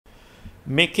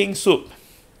making soup,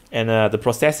 and the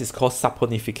process is called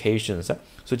saponification.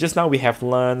 So just now we have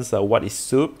learned what is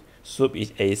soup. Soup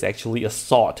is actually a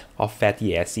salt of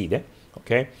fatty acid,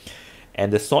 okay,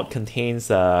 and the salt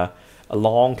contains a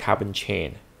long carbon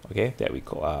chain, okay, that we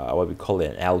call what we call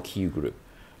an alkyl group.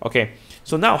 Okay,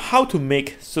 so now how to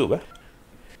make soup?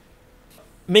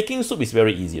 Making soup is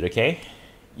very easy, okay.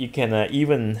 You can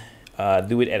even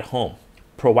do it at home,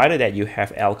 provided that you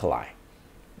have alkali.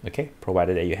 Okay,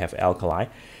 provided that you have alkali.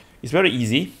 It's very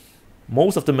easy.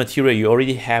 Most of the material you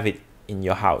already have it in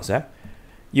your house.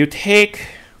 You take,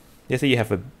 let's say you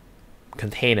have a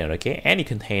container, okay, any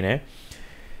container.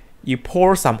 You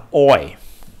pour some oil.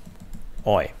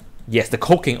 Yes, the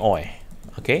cooking oil.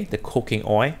 Okay, the cooking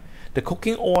oil. The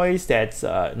cooking oil is that's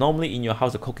normally in your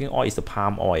house. The cooking oil is the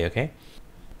palm oil. Okay,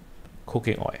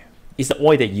 cooking oil. It's the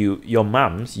oil that your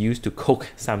moms used to cook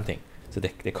something. So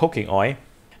the cooking oil.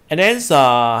 And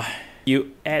then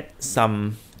you add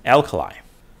some alkali.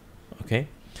 Okay,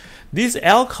 this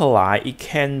alkali, it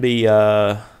can be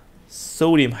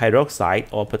sodium hydroxide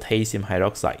or potassium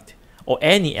hydroxide or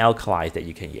any alkali that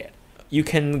you can get.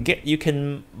 You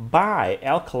can buy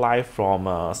alkali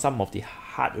from some of the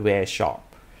hardware shop.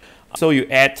 So you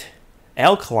add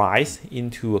alkalis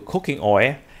into a cooking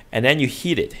oil and then you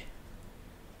heat it.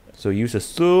 So use the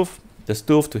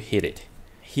stove to heat it.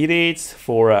 Heat it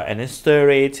for and then stir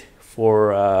it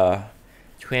for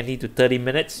 20 to 30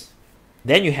 minutes.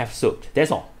 Then you have soup.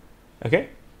 That's all. Okay.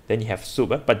 Then you have soup,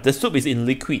 but the soup is in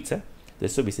liquids. The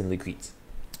soup is in liquids.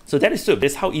 So that is soup.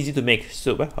 That's how easy to make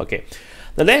soup. Okay.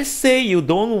 Now let's say you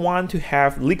don't want to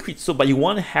have liquid soup, but you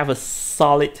want to have a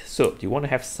solid soup. You want to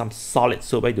have some solid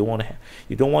soup. You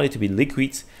don't want it to be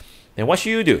liquids. Then what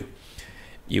should you do?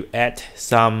 You add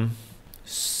some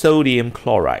sodium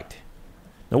chloride.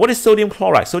 Now what is sodium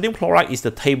chloride? Sodium chloride is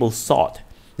the table salt.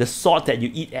 The salt that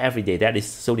you eat every day. That is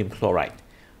sodium chloride.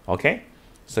 Okay.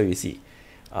 So you see,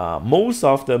 most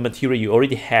of the material you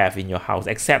already have in your house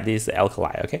except this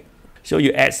alkali. Okay. So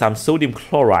you add some sodium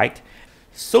chloride.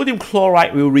 Sodium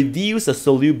chloride will reduce the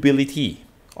solubility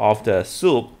of the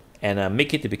soup and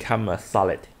make it to become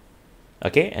solid.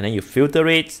 Okay, and then you filter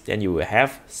it, then you will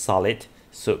have solid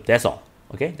soup. That's all.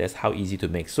 Okay, that's how easy to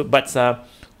make soup. But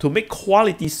to make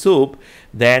quality soup,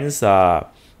 then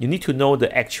you need to know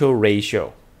the actual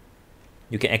ratio.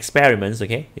 You can experiment.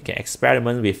 Okay, you can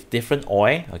experiment with different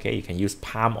oil. Okay, you can use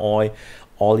palm oil,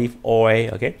 olive oil.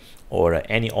 Okay, or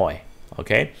any oil.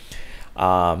 Okay.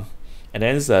 And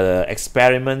then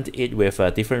experiment it with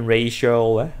a different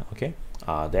ratio. Okay,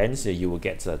 then you will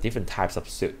get different types of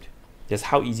soup. That's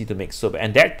how easy to make soup,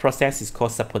 and that process is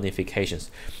called saponification.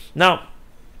 Now,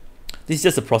 this is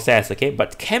just a process, okay?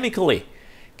 But chemically,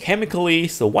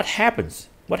 so what happens?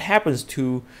 What happens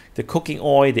to the cooking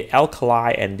oil, the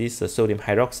alkali, and this sodium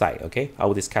hydroxide? Okay, I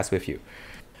will discuss with you.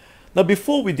 Now,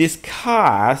 before we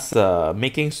discuss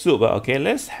making soup, okay,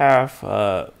 let's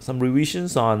have some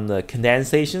revisions on the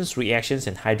condensations, reactions,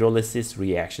 and hydrolysis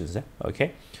reactions.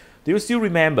 Okay, do you still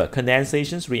remember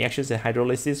condensations, reactions, and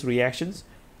hydrolysis reactions?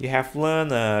 You have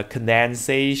learned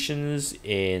condensations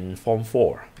in Form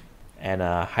 4 and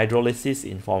hydrolysis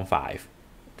in Form 5,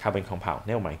 carbon compound.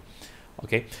 Never mind.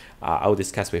 Okay, I will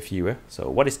discuss with you. So,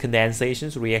 what is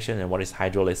condensations, reaction, and what is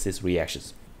hydrolysis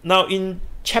reactions? Now in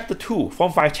chapter 2,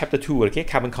 Form 5 chapter 2, okay,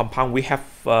 carbon compound, we have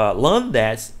learned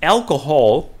that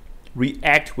alcohol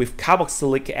react with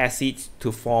carboxylic acid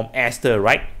to form ester,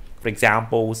 right? For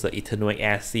example, the ethanoic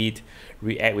acid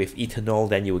react with ethanol,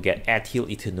 then you will get ethyl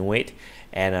ethanoate,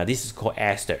 and this is called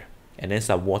ester. And then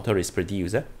some water is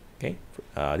produced. Okay,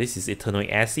 this is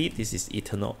ethanoic acid, this is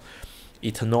ethanol,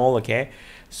 okay.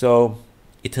 So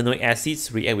ethanoic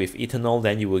acids react with ethanol,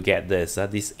 then you will get this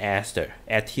ester,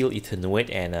 ethyl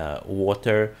ethanoate, and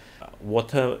water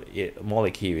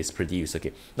molecule is produced.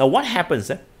 Okay. Now what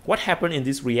happens? What happened in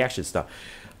this reaction now?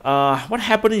 What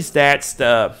happened is that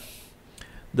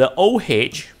the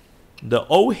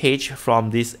OH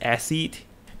from this acid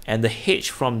and the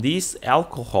H from this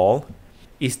alcohol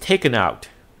is taken out.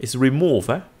 It's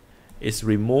removed. It's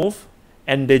removed,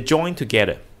 and they join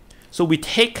together. So we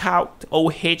take out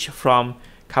OH from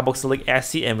carboxylic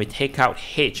acid and we take out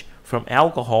H from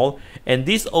alcohol, and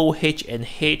this OH and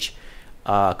H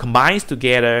combines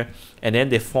together, and then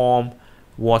they form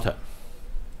water.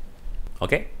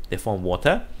 Okay, they form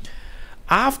water.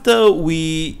 After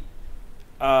we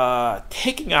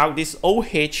taking out this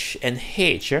OH and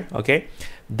H, okay,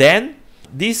 then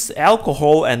this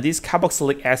alcohol and this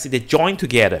carboxylic acid, they join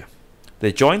together.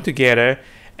 They join together,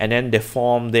 and then they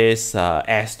form this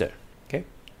ester. Okay,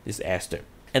 this ester.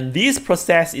 And this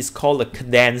process is called a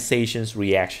condensation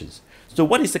reactions. So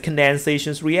what is the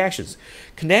condensation reactions?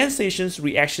 Condensation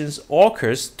reactions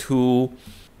occurs to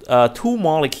two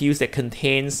molecules that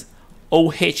contains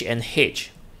OH and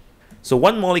H. So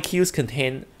one molecule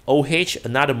contains OH,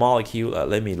 another molecule,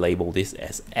 let me label this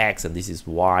as X and this is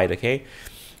Y, okay?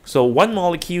 So one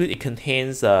molecule, it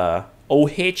contains OH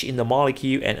in the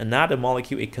molecule, and another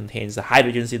molecule, it contains the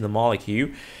hydrogens in the molecule.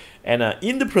 And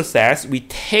in the process, we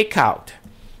take out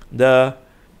the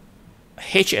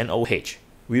H and OH.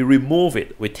 We remove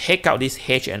it. We take out this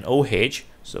H and OH.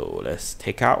 So let's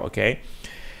take out, okay?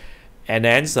 And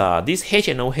then this H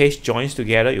and OH joins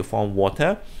together, you form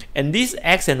water. And this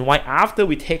X and Y, after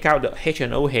we take out the H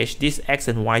and OH, this X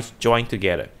and Y join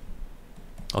together.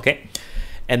 Okay?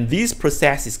 And this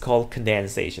process is called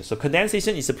condensation. So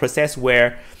condensation is a process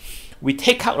where we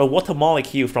take out a water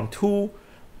molecule from two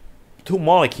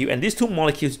molecules, and these two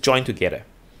molecules join together.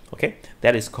 Okay?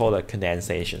 That is called a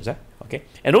condensation. Okay?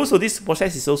 And also this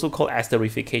process is also called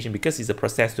esterification because it's a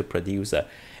process to produce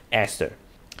ester.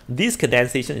 This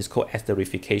condensation is called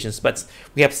esterification, but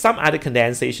we have some other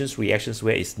condensation reactions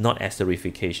where it's not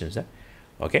esterification.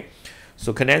 Okay,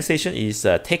 so condensation is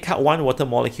take out one water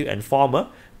molecule and form a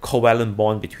covalent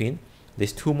bond between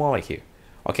these two molecules.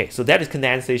 Okay, so that is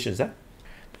condensation.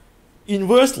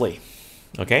 Inversely,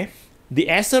 okay, the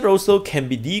ester also can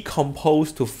be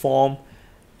decomposed to form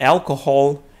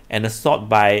alcohol and a salt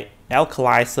by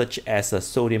alkali such as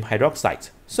sodium hydroxide.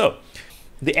 So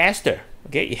the ester,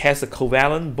 okay, it has a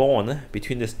covalent bond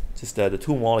between the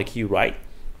two molecules, right?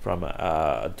 From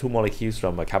two molecules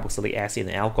from carboxylic acid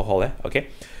and alcohol, okay?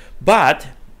 But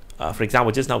for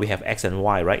example, just now we have X and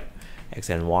Y, right? X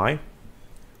and Y.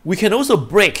 We can also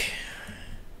break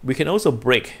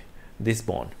this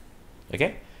bond,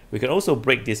 okay? We can also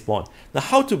break this bond. Now,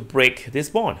 how to break this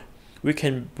bond? We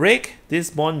can break this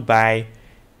bond by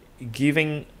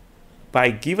giving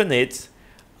it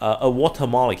a water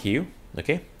molecule,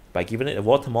 okay? By giving it a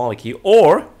water molecule,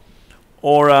 or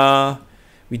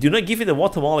we do not give it a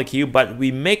water molecule, but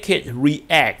we make it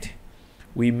react.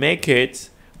 We make it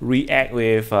react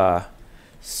with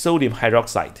sodium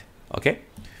hydroxide. Okay,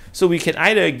 so we can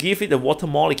either give it the water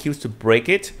molecules to break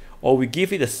it, or we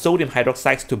give it the sodium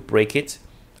hydroxide to break it.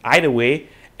 Either way,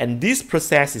 and this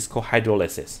process is called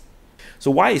hydrolysis. So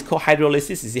why is called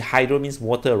hydrolysis? Is it hydro means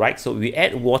water, right? So we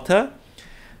add water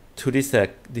to this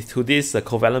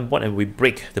covalent bond and we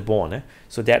break the bond.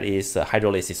 So that is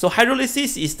hydrolysis. So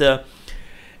hydrolysis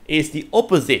is the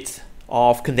opposite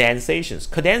of condensation.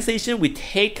 Condensation, we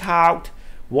take out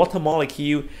water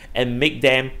molecule and make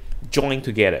them join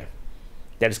together.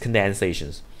 That is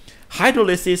condensation.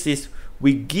 Hydrolysis is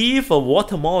we give a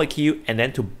water molecule and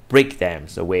then to break them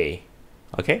away.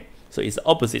 Okay, so it's the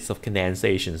opposites of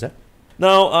condensation.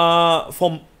 Now,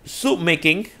 from soup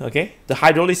making, okay, the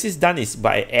hydrolysis done is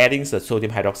by adding the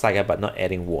sodium hydroxide but not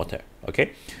adding water.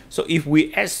 Okay, so if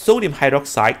we add sodium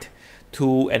hydroxide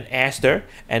to an ester,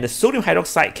 and the sodium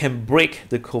hydroxide can break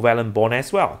the covalent bond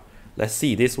as well. Let's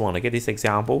see this one. Okay, these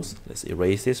examples. Let's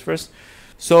erase this first.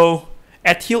 So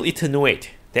ethyl ethanoate,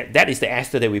 that is the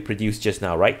ester that we produced just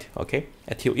now, right? Okay,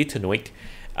 ethyl ethanoate.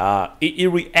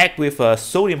 It reacts with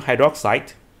sodium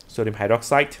hydroxide. So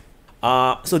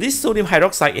this sodium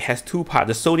hydroxide, it has two parts: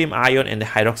 the sodium ion and the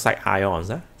hydroxide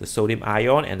ions. The sodium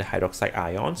ion and the hydroxide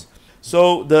ions.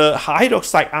 So the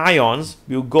hydroxide ions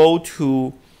will go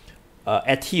to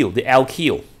ethyl, the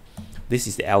alkyl. This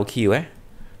is the alkyl.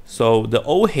 So the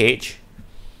OH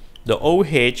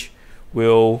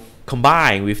will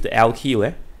combine with the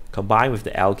alkyl. Combine with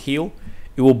the alkyl.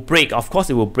 It will break. Of course,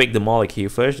 it will break the molecule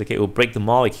first. Okay, it will break the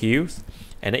molecules,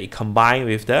 and then it combine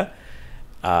with the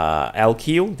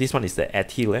alkyl. This one is the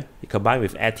ethyl. You combine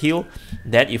with ethyl,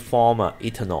 then it form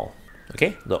ethanol.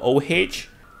 Okay, the OH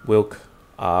will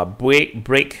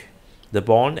break the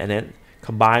bond and then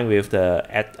combine with the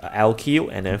alkyl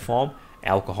and then form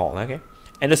alcohol. Okay,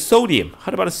 and the sodium.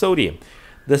 How about the sodium?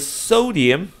 The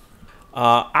sodium,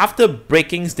 after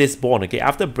breaking this bond, okay,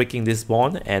 after breaking this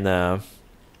bond, and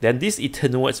then these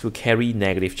ethanoates will carry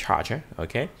negative charge.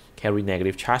 Okay, carry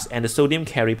negative charge, and the sodium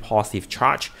carry positive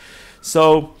charge.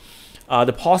 So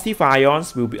the positive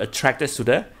ions will be attracted to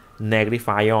the negative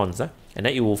ions, and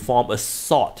then it will form a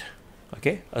salt.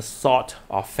 Okay, a salt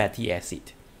of fatty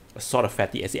acid. A salt of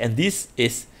fatty acid, and this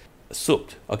is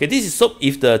soup. Okay, this is soup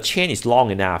if the chain is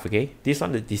long enough. Okay, this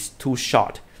one is too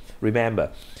short.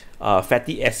 Remember,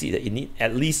 fatty acid, it needs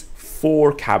at least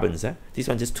 4 carbons. This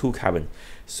one just 2 carbons.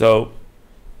 So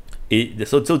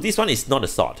so this one is not a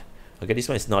salt. Okay, this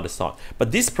one is not a salt.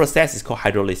 But this process is called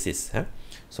hydrolysis.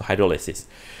 So hydrolysis.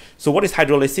 So what is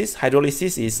hydrolysis?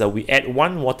 Hydrolysis is we add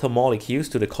one water molecules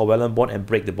to the covalent bond and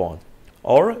break the bond,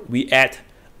 or we add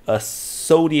a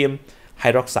sodium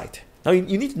hydroxide. Now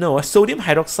you need to know sodium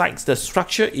hydroxide, the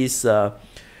structure is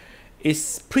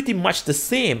pretty much the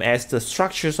same as the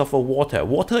structures of a water.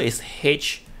 Water is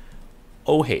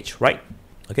HOH, right?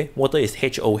 Okay, water is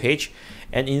HOH,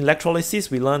 and in electrolysis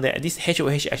we learned that this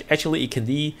HOH actually it can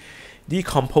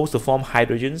decompose to form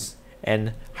hydrogens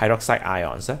and hydroxide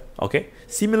ions. Okay,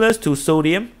 similar to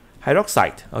sodium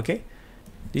hydroxide. Okay,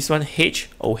 this one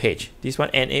HOH, this one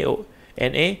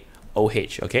NaOH.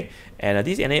 Okay, and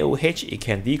this NaOH it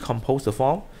can decompose to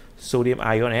form sodium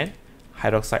ion and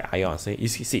hydroxide ions. You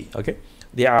see, okay,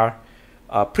 they are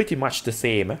pretty much the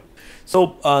same.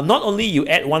 So not only you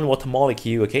add one water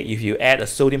molecule, okay, if you add a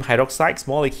sodium hydroxide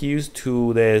molecules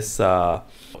to this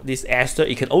this ester,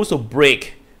 it can also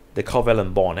break the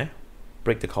covalent bond,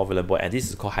 break the covalent bond, and this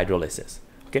is called hydrolysis.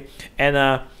 Okay,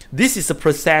 and this is a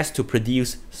process to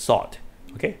produce salt.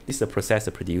 Okay, this is a process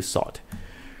to produce salt.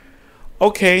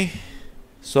 Okay,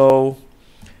 so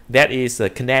that is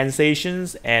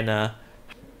condensations, and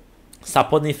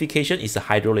saponification is a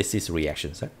hydrolysis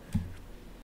reactions.